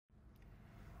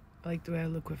I like the way I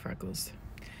look with freckles.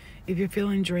 If you're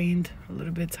feeling drained, a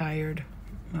little bit tired,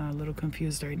 a little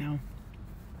confused right now,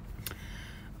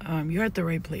 you're at the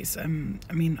right place. I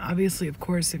mean, obviously, of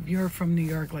course, if you're from New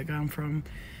York like I'm from,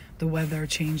 the weather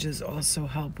changes also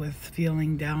help with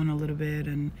feeling down a little bit,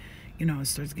 and it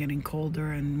starts getting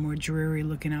colder and more dreary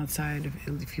looking outside.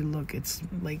 If you look, it's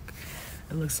like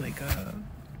it looks like a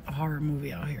horror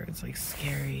movie out here. It's like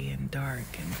scary and dark,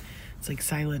 and it's like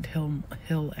Silent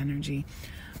Hill energy.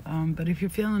 But if you're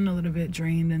feeling a little bit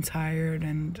drained and tired,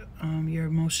 and your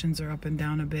emotions are up and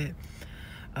down a bit,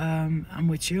 I'm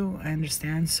with you. I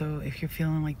understand. So if you're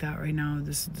feeling like that right now,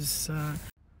 this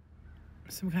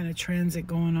some kind of transit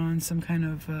going on, some kind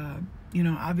of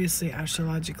obviously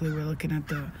astrologically we're looking at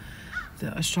the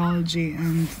astrology,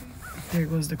 and there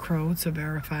goes the crow to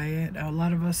verify it. A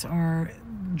lot of us are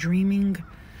dreaming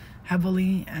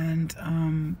heavily, and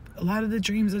a lot of the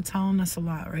dreams are telling us a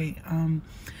lot, right?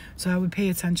 So I would pay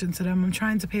attention to them. I'm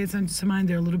trying to pay attention to mine.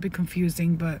 They're a little bit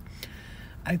confusing, but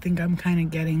I think I'm kind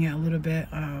of getting it a little bit.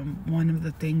 One of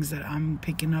the things that I'm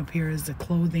picking up here is the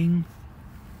clothing.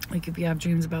 Like if you have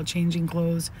dreams about changing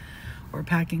clothes or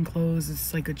packing clothes,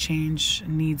 it's like a change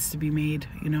needs to be made,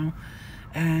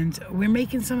 and we're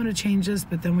making some of the changes,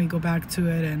 but then we go back to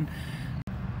it, and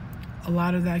a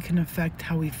lot of that can affect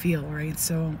how we feel, right?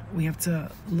 So we have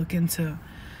to look into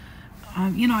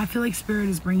I feel like spirit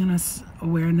is bringing us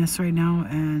awareness right now,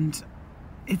 and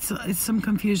it's some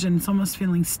confusion. It's almost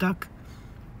feeling stuck.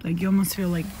 Like you almost feel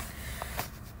like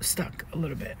stuck a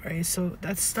little bit, right? So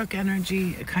that stuck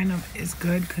energy, it kind of is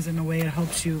good because in a way it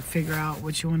helps you figure out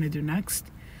what you want to do next.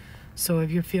 So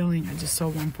if you're feeling, I just saw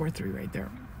 143 right there.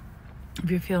 If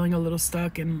you're feeling a little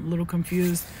stuck and a little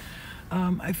confused,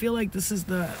 I feel like this is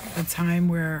the time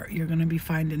where you're going to be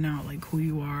finding out like who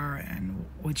you are and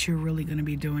what you're really going to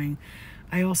be doing.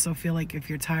 I also feel like if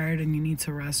you're tired and you need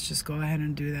to rest, just go ahead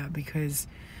and do that, because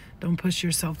don't push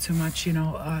yourself too much,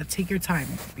 take your time,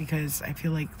 because I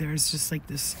feel like there's just like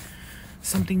this,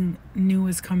 something new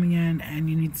is coming in and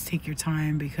you need to take your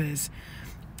time, because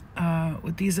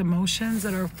with these emotions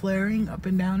that are flaring up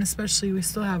and down, especially we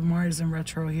still have Mars in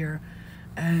retro here.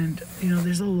 And,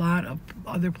 there's a lot of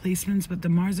other placements, but the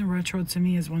Mars in retro to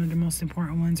me is one of the most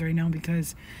important ones right now,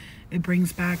 because it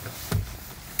brings back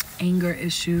anger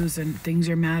issues and things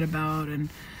you're mad about, and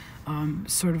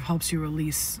sort of helps you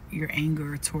release your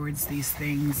anger towards these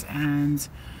things. And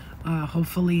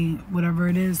hopefully, whatever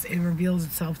it is, it reveals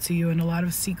itself to you. And a lot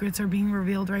of secrets are being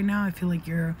revealed right now. I feel like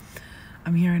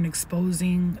I'm hearing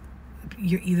exposing.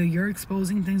 You're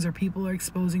exposing things, or people are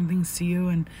exposing things to you,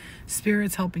 and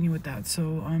spirit's helping you with that.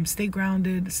 So stay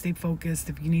grounded, stay focused.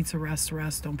 If you need to rest.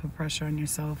 Don't put pressure on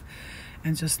yourself,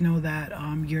 and just know that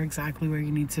you're exactly where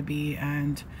you need to be,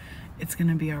 and it's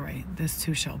gonna be all right. This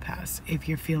too shall pass if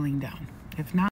you're feeling down. If not,